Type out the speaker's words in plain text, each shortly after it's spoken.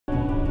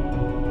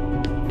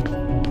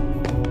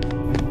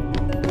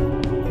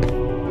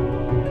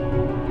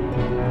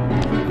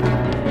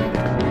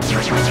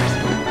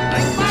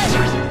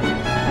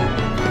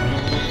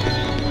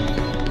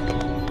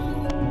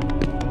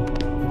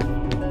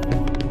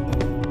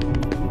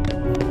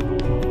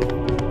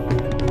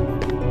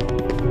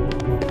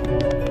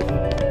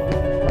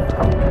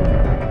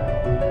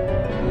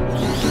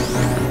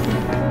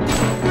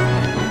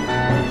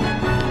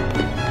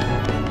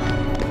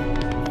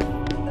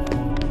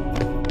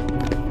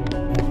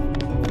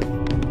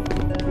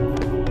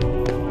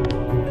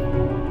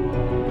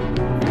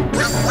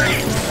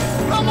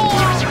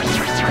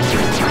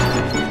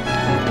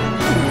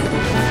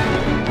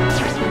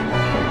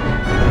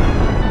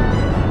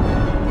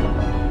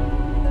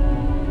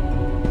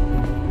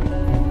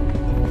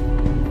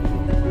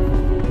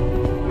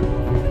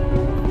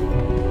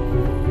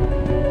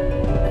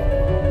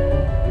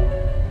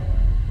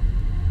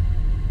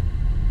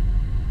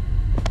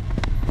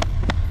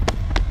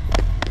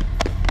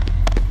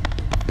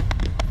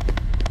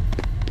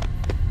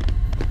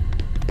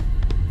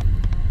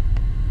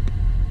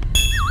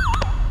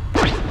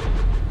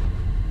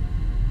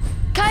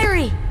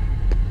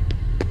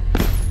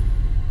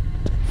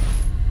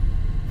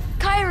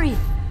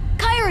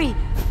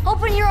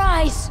Open your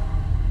eyes!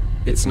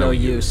 It's no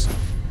use.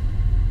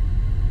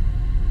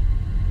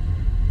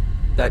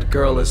 That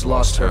girl has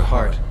lost her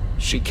heart.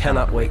 She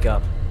cannot wake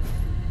up.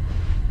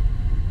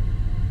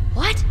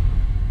 What?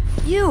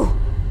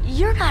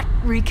 You're not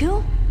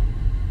Riku?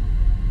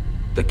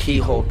 The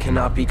keyhole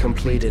cannot be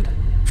completed,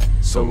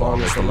 so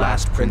long as the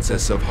last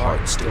Princess of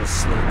Heart still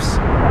sleeps.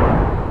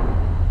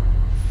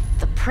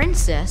 The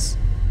princess?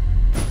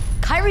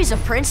 Kairi's a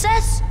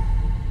princess?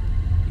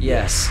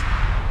 Yes.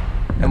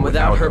 And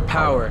without her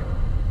power,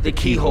 the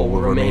keyhole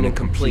will remain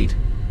incomplete.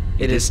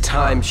 It is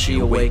time she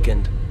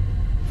awakened.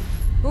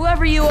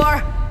 Whoever you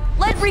are,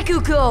 let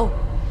Riku go!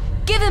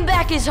 Give him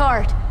back his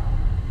heart!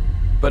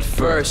 But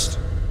first,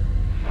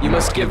 you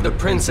must give the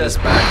princess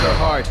back her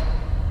heart.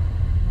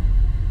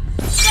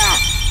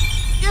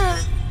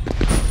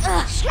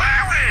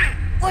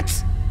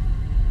 What's...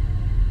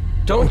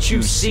 Don't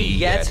you see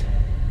yet?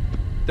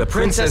 The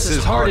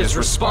princess's heart is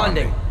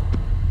responding.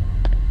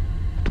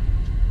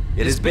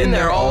 It has been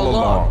there all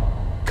along.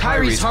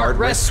 Kairi's heart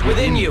rests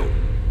within you.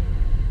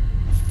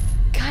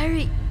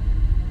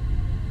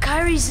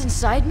 Kairi's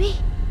inside me?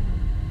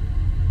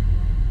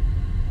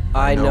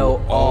 I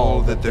know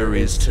all that there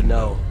is to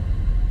know.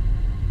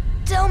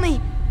 Tell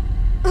me,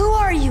 who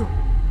are you?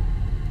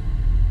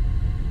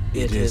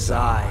 It is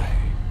I,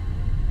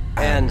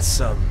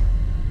 Ansem,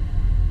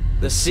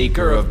 the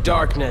Seeker of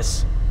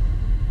Darkness.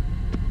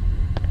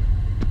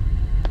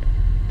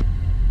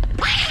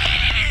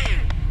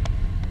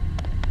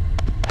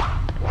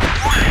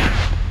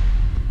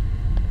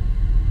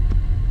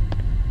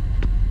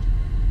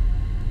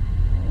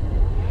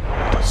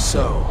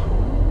 So,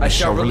 I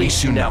shall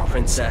release you now,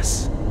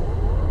 Princess.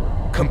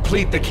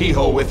 Complete the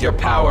keyhole with your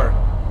power.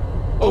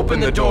 Open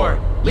the door.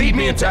 Lead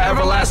me into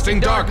everlasting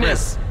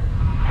darkness.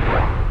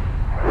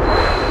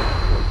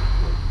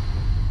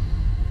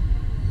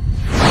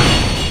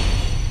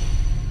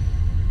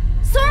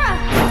 Sora!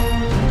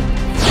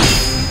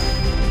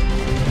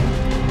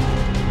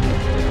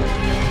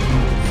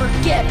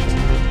 Forget it.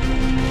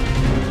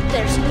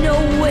 There's no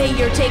way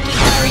you're taking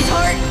Kairi's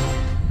heart.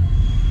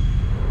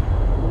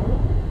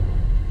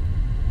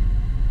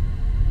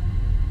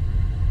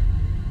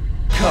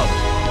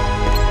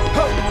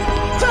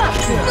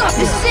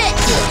 This is it!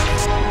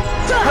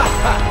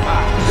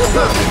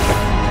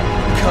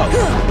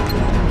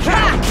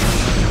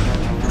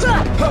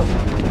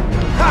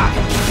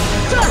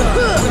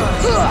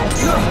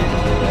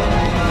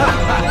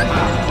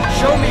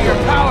 Show me your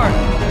power!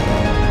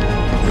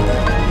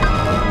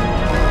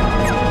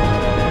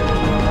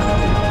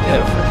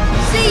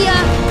 See ya!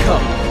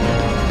 Come!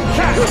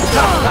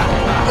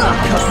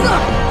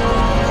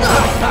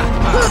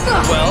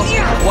 Well,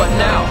 what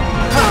now?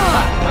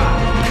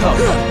 Come!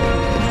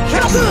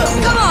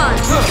 Come on!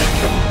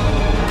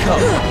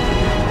 Come!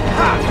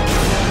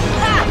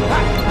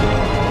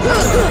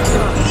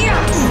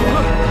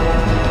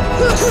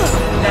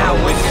 Now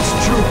witness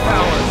true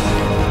power!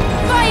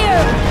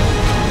 Fire!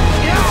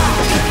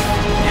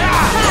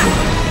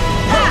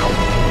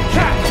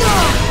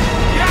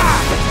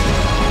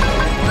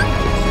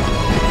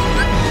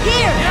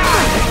 Here!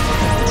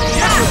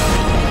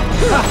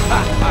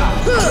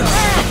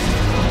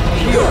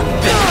 Pure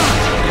fist!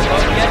 Give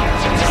up yet?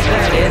 Is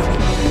that it?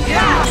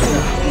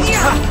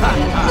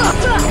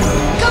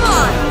 Come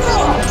on!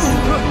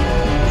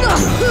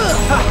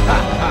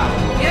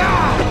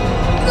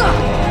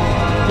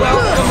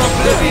 Welcome,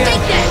 Oblivion!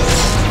 Take that!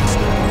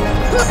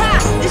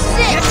 This is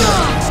it!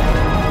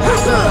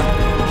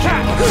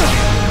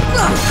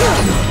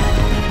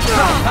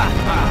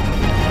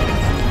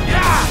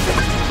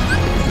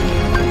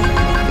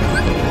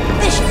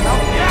 This should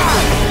help.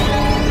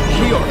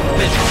 Pure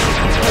fist!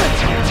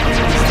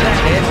 Is that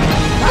it?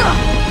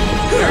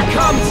 Here it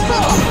comes!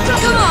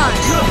 Come on!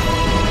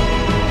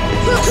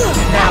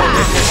 Now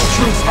witness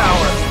true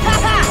power!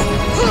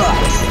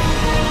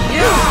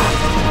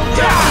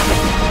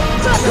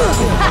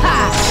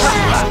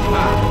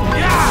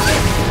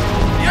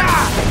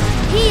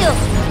 Heal!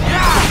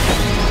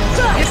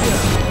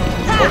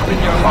 Open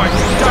your heart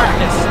to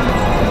darkness!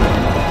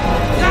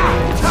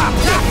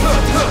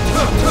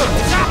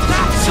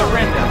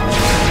 Surrender!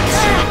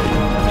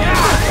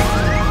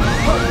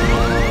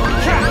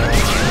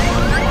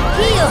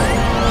 Heal!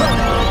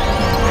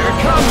 Here it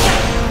comes!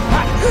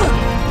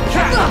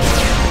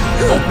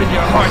 Open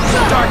your heart to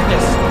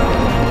darkness!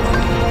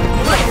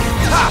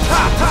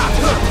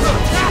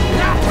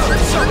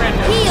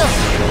 Surrender! Heal!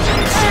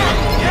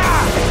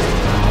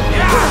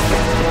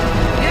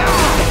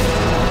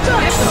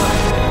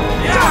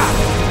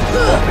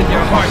 Open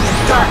your heart to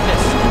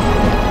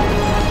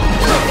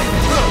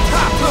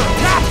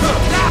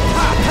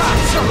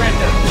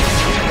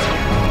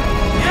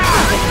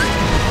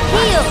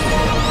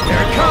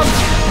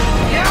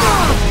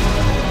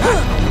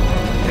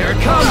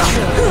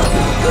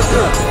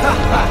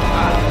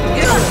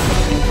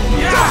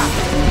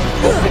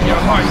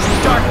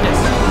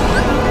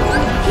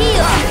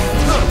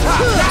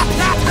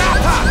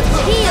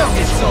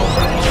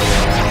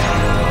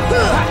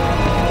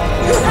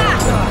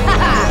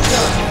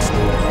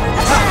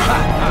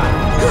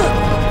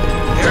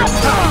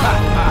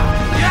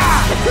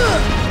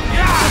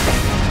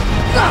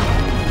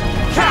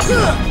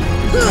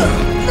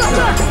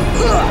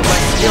My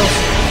skills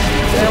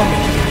fail me.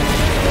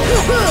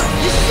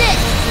 You sit!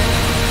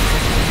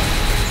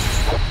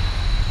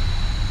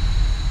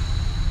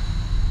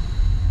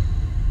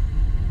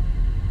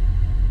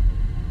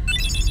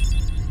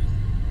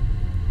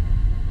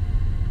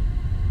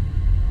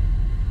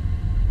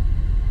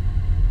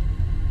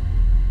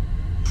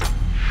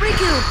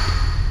 Riku!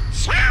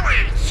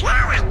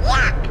 Sorry,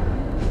 what?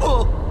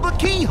 The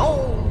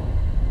keyhole!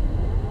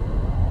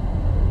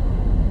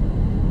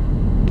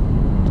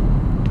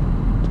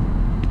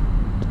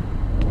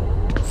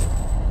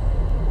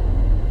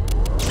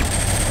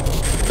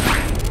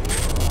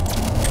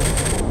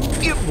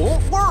 It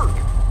won't work!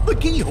 The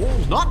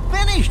keyhole's not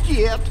finished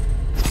yet!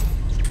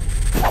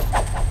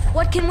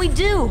 What can we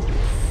do?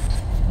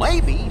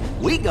 Maybe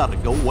we gotta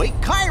go wake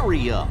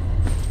Kyrie up.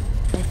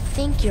 I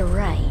think you're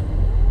right.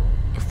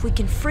 If we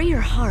can free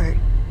her heart...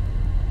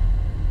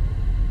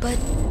 But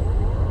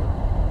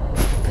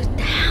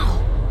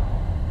how?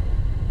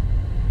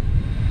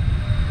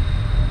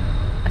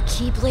 A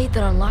keyblade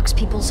that unlocks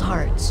people's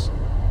hearts.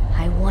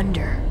 I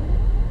wonder.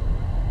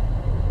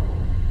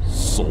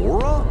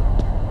 Sora?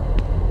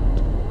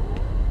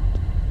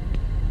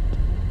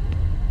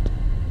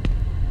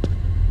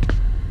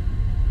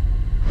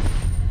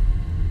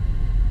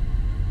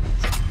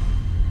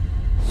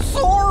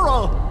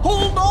 Sora!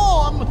 Hold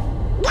on!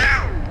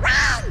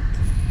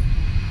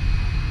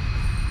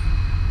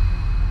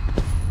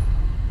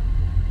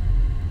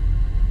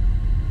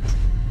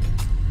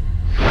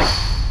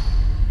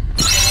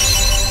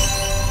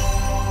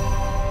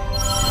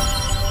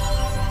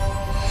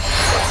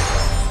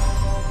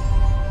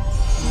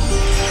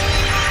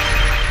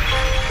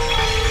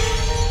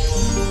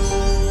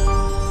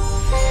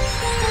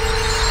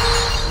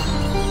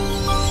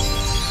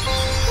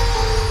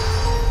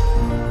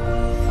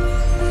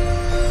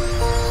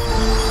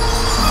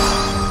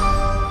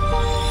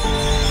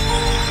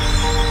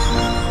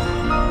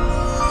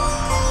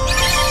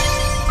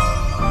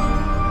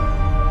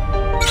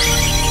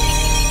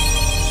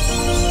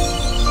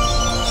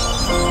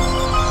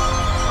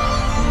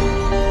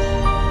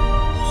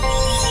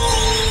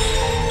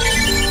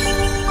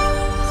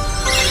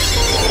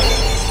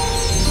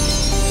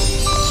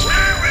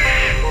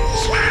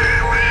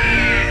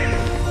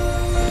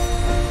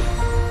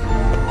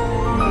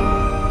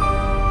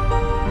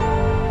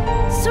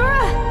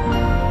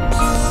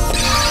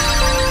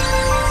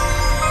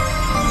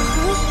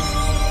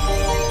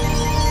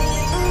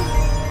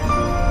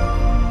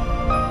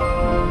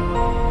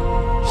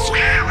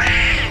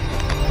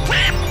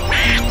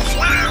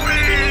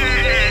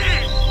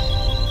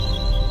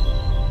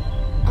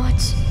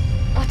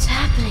 What's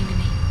happening to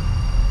me?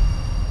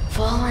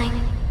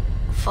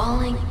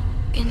 Falling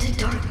into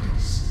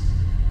darkness.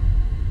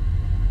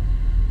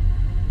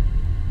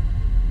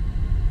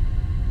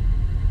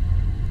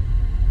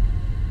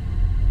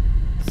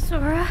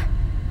 Sora?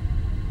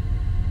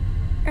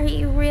 Are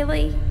you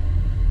really?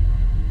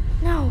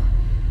 No,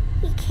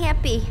 he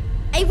can't be.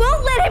 I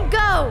won't let him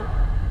go!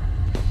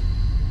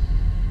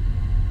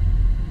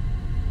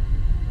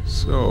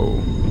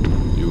 So,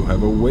 you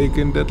have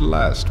awakened at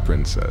last,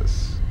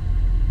 Princess.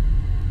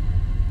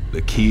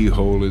 The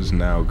keyhole is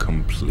now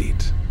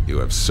complete. You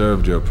have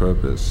served your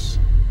purpose,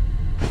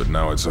 but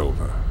now it's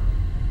over.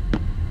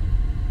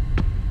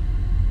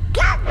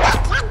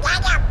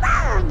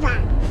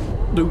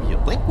 Do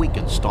you think we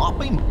can stop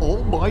him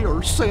all by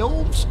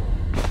ourselves?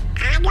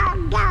 I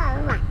don't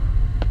know.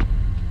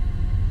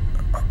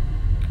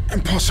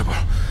 Impossible.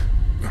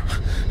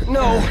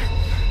 No!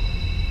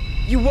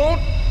 You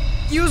won't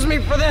use me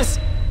for this!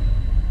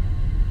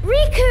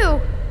 Riku!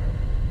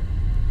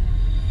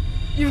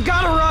 You've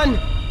gotta run!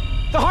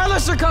 The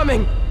Heartless are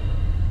coming!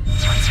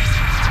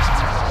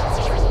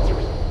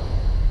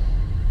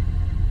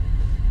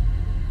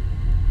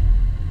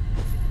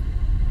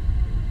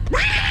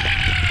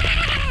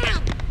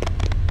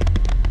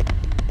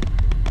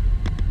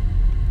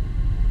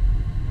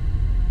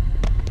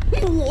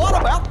 What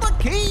about the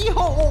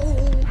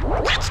keyhole?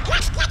 Let's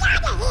just get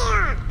out of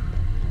here!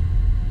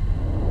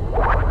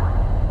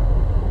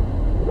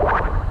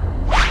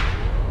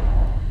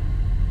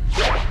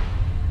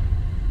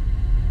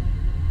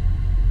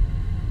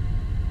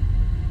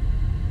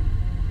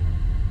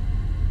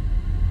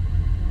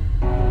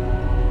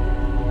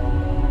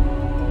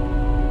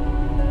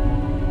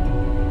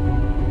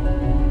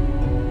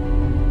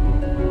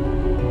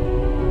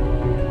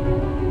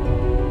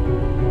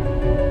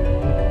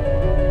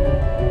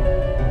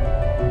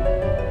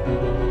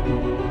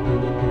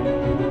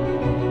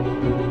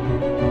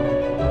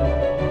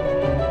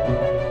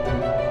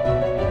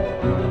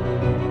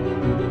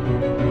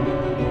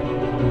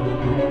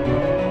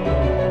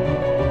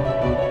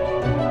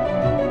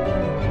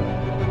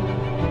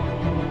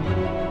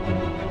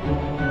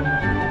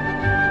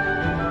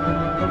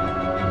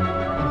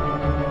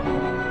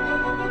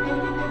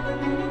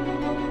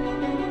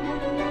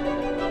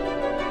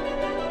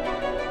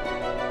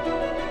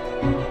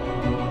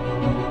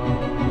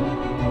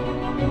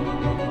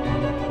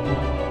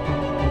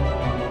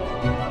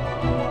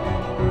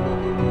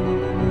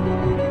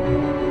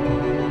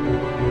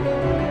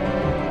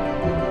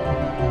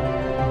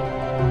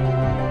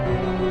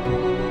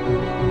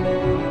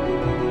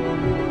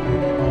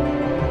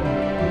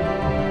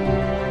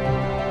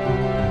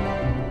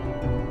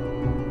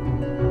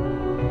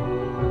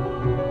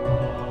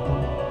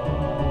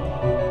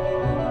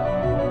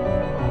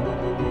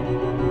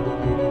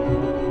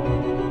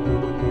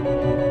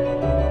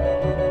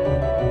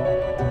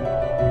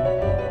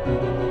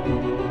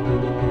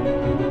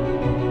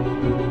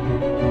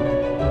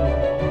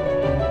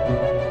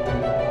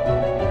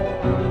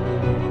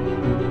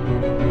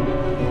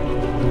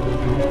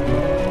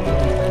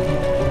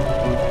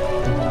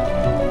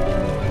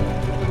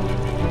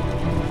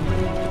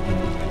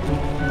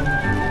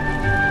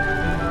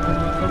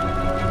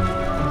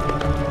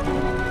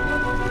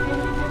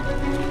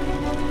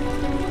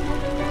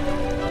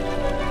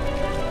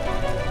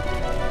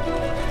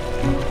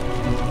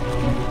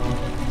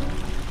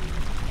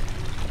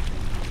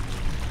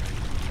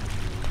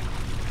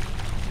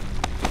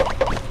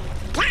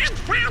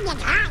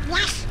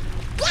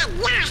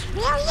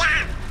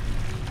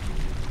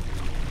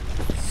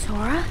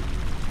 Sora?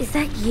 Is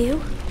that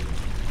you?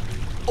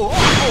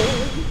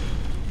 Uh-oh!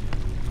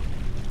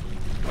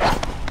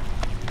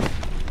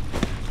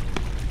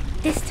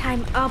 This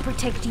time I'll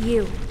protect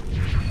you.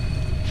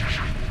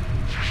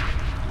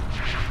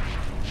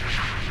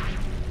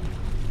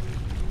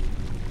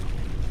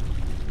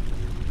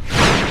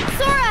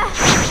 Sora!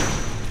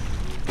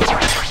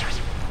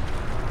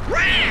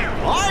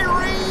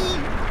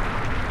 Irene!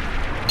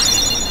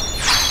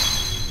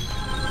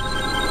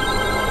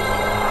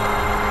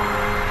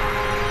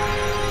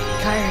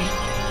 Kyrie,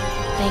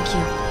 thank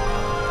you.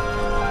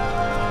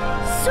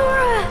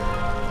 Sora!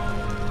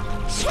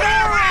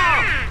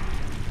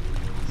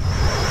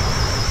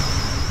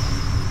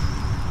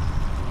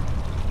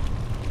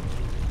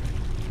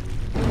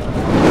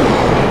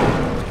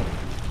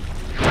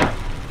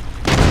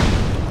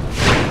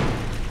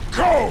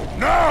 Go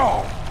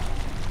now!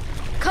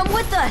 Come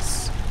with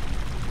us!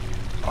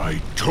 I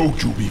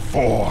told you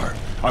before,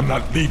 I'm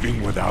not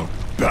leaving without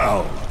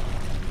Belle.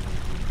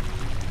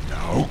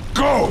 Now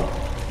go!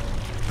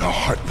 The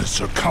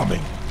Heartless are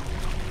coming.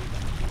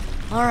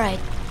 All right.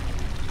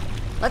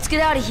 Let's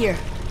get out of here.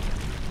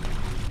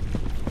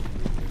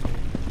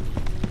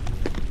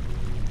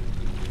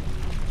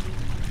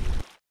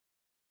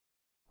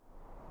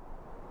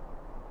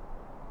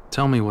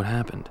 Tell me what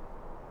happened.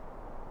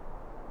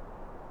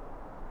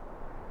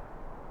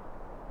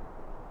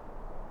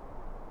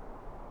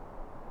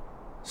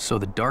 So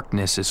the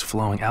darkness is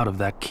flowing out of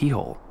that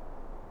keyhole.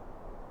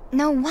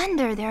 No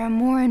wonder there are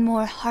more and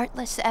more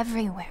Heartless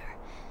everywhere.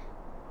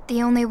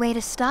 The only way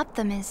to stop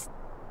them is...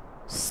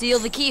 Seal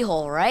the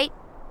keyhole, right?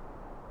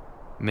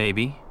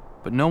 Maybe,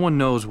 but no one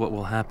knows what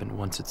will happen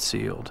once it's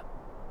sealed.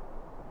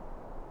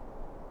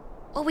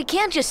 Well, we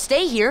can't just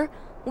stay here.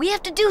 We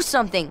have to do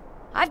something.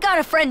 I've got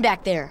a friend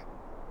back there.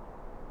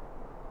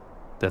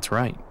 That's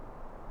right.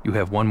 You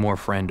have one more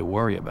friend to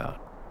worry about.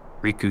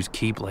 Riku's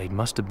Keyblade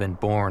must have been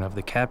born of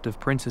the captive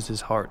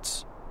princess's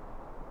hearts.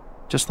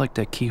 Just like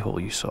that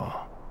keyhole you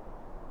saw.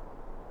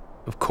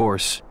 Of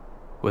course,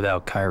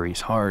 without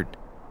Kyrie's heart,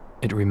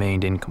 it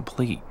remained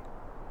incomplete.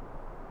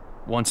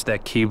 Once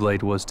that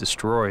Keyblade was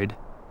destroyed,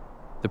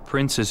 the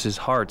princess's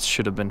hearts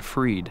should have been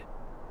freed.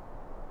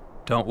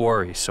 Don't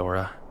worry,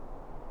 Sora.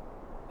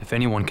 If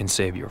anyone can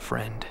save your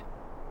friend,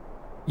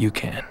 you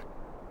can.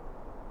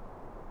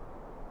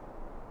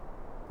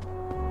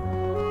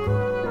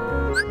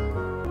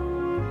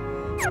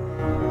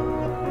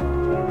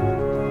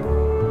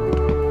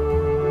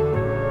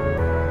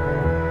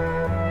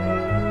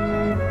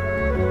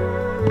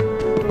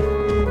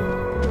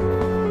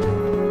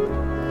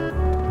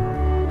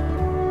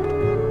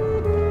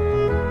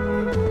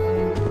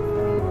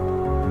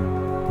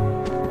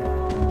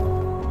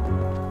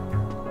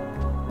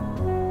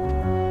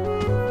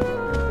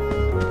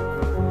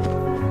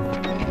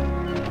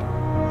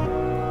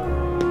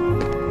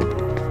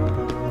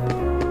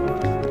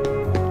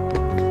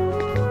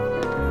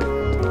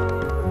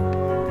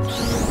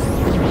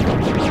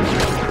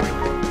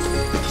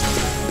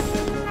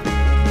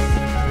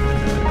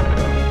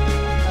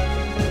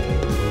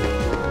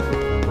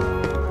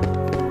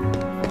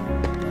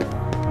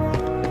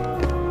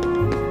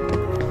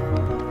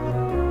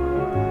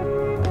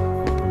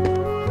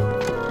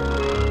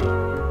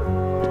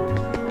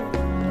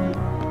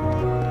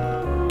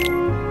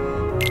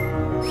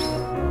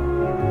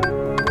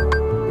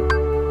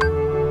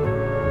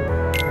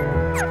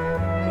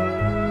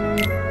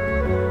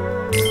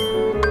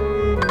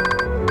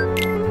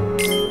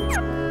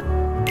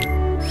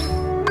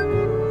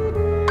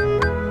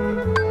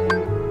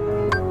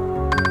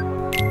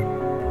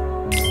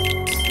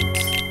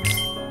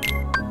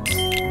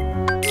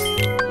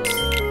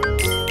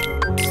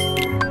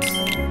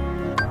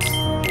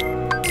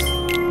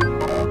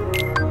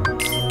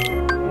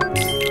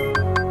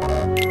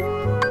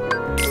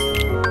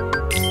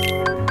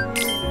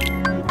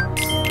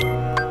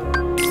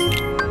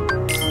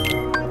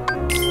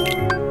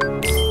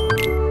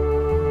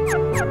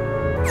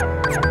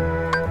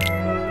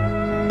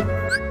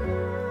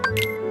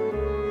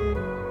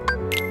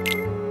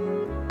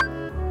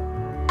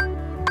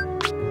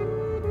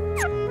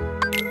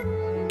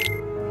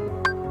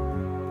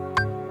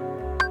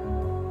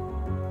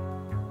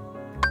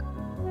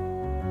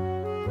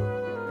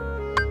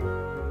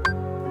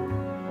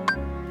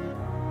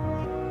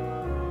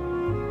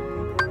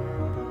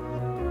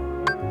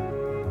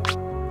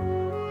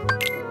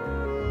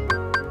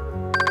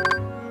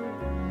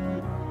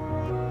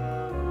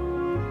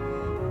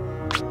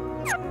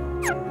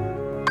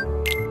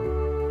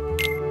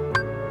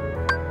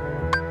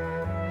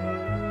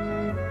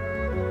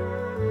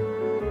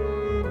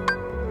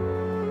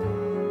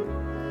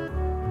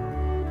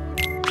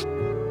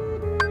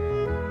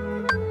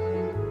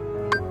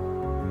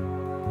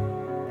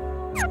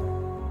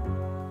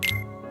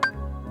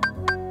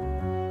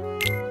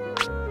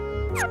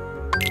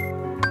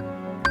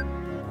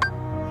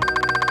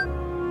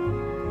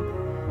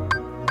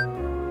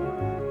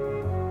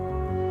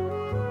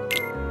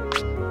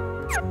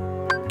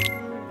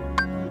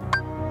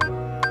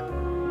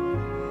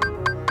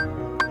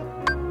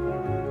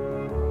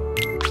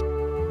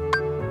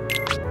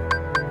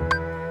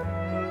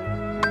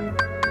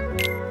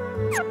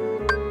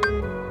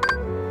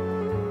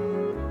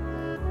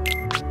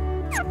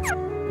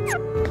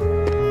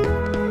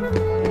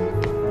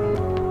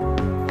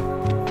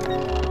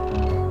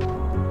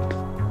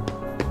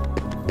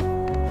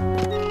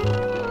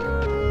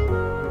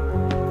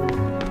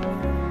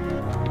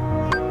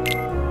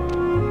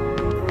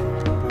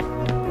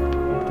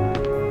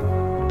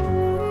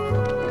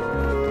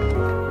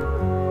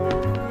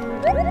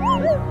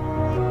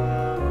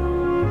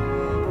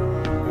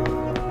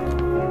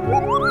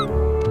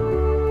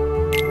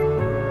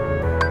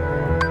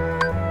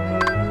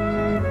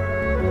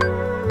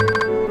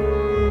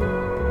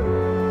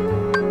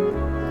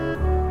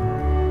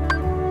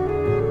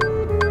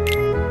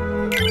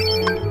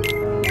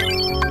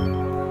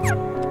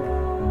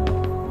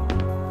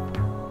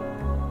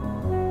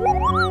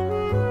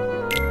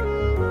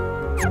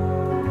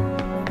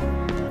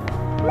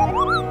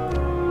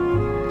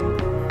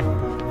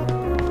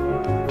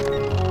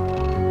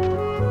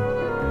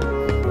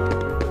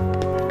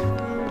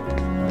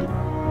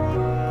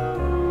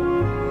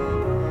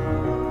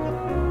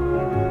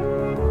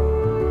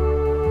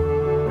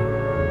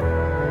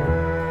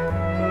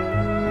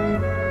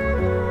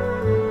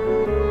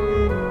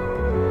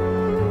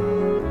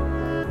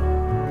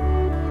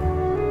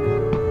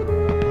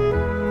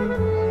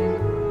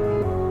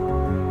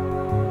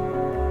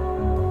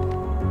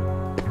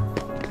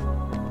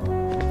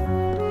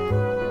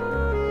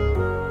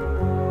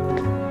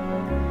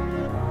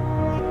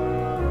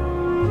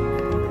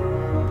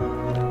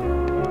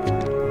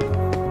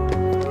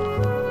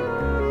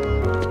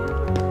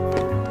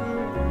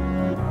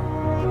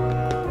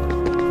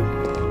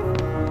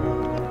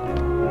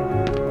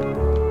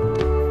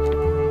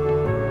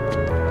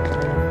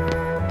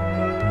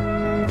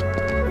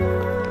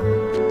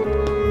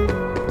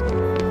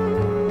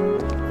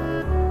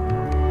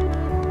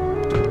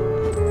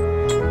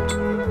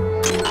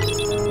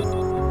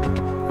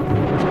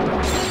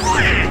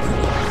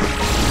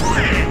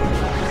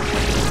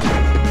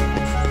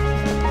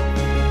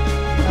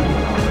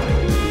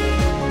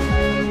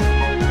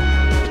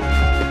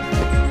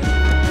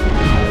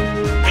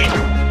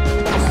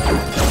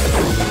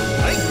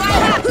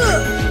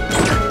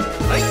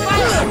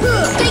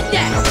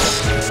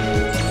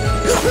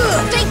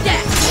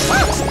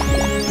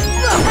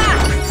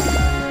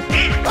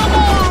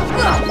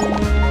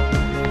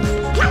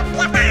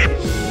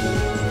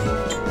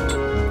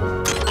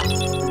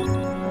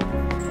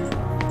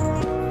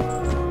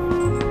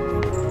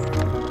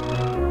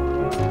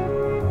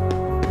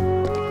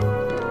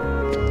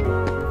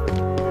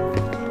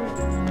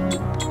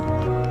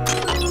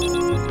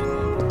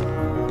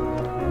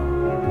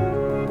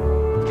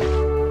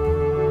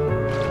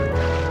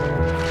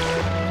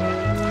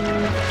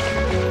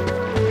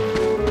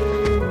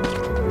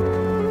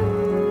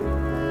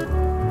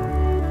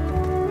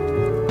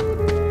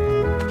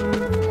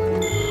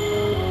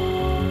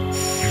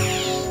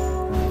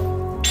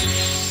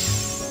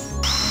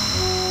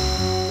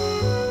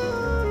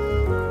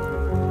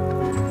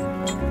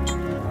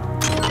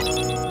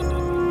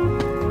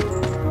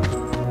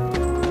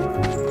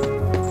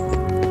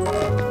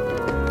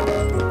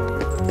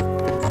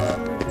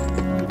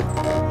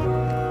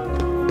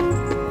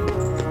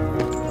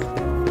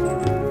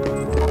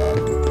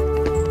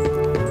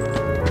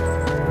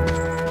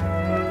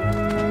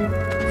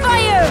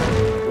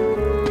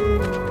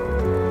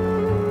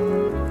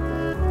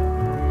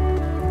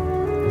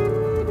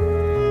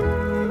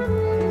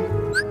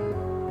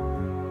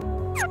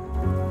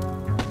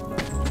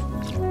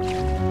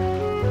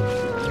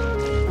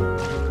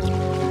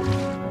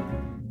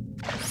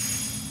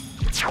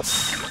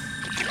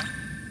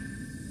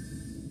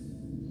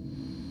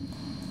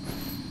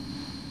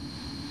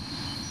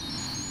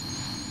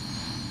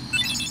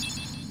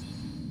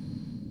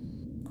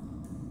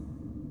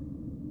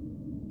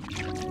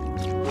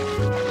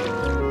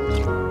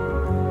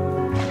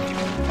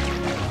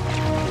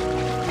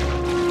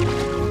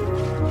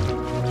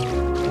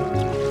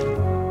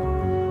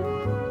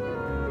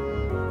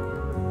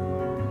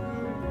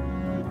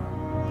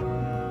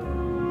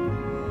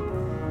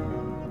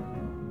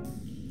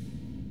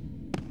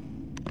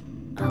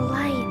 A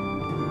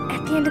light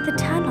at the end of the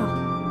tunnel.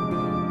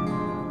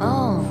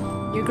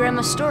 Oh, your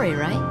grandma's story,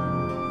 right?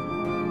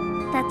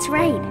 That's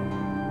right.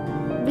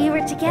 We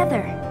were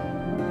together.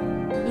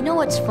 You know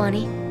what's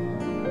funny?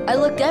 I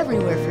looked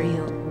everywhere for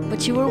you,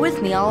 but you were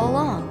with me all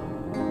along.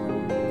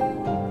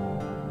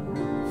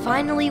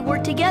 Finally,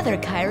 we're together,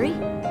 Kairi.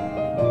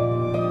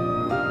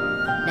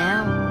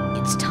 Now,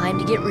 it's time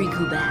to get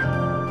Riku back.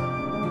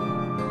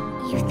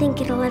 You think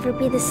it'll ever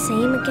be the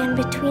same again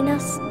between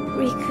us?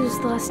 Riku's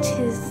lost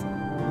his...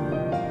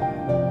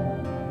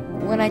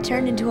 When I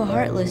turned into a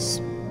Heartless,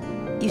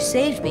 you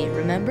saved me,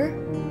 remember?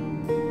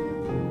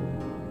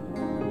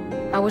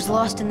 I was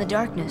lost in the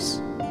darkness.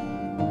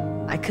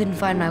 I couldn't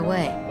find my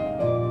way.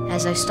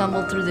 As I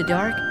stumbled through the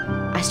dark,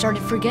 I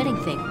started forgetting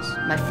things.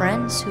 My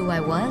friends, who I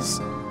was.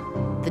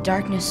 The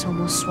darkness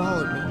almost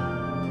swallowed me.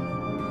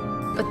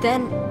 But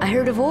then I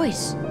heard a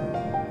voice.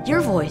 Your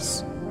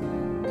voice.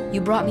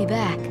 You brought me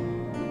back.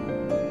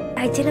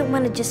 I didn't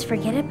want to just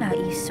forget about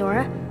you,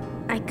 Sora.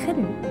 I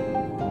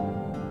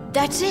couldn't.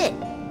 That's it.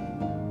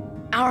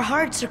 Our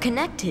hearts are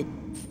connected.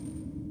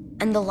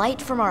 And the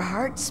light from our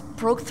hearts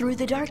broke through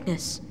the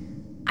darkness.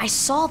 I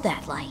saw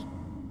that light.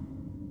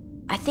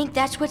 I think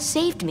that's what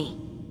saved me.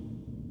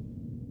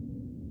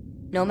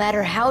 No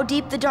matter how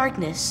deep the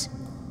darkness,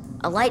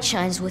 a light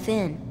shines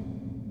within.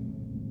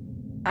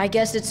 I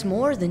guess it's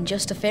more than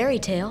just a fairy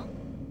tale.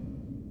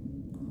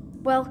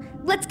 Well,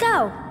 let's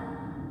go.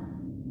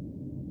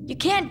 You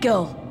can't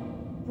go.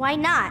 Why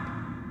not?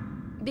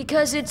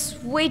 Because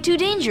it's way too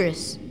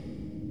dangerous.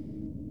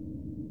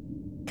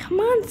 Come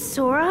on,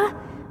 Sora.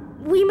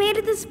 We made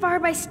it this far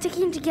by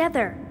sticking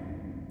together.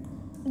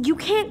 You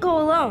can't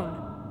go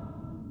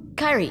alone.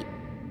 Kairi,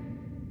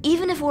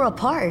 even if we're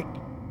apart,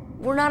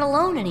 we're not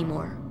alone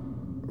anymore,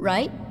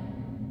 right?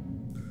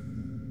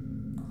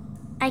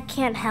 I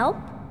can't help?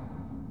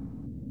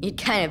 You'd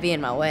kind of be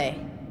in my way.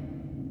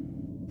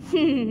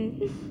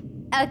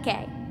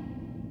 Okay.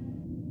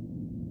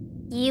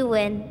 You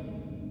win.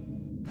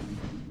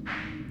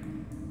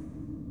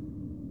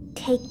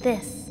 Take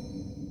this.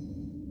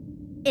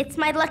 It's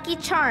my lucky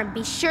charm.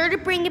 Be sure to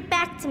bring it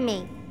back to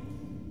me.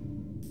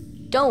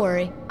 Don't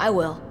worry, I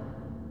will.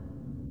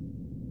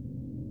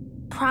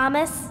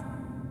 Promise?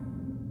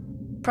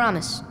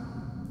 Promise.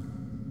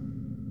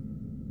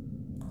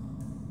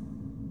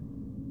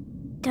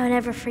 Don't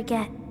ever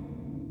forget.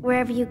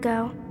 Wherever you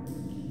go,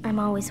 I'm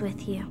always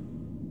with you.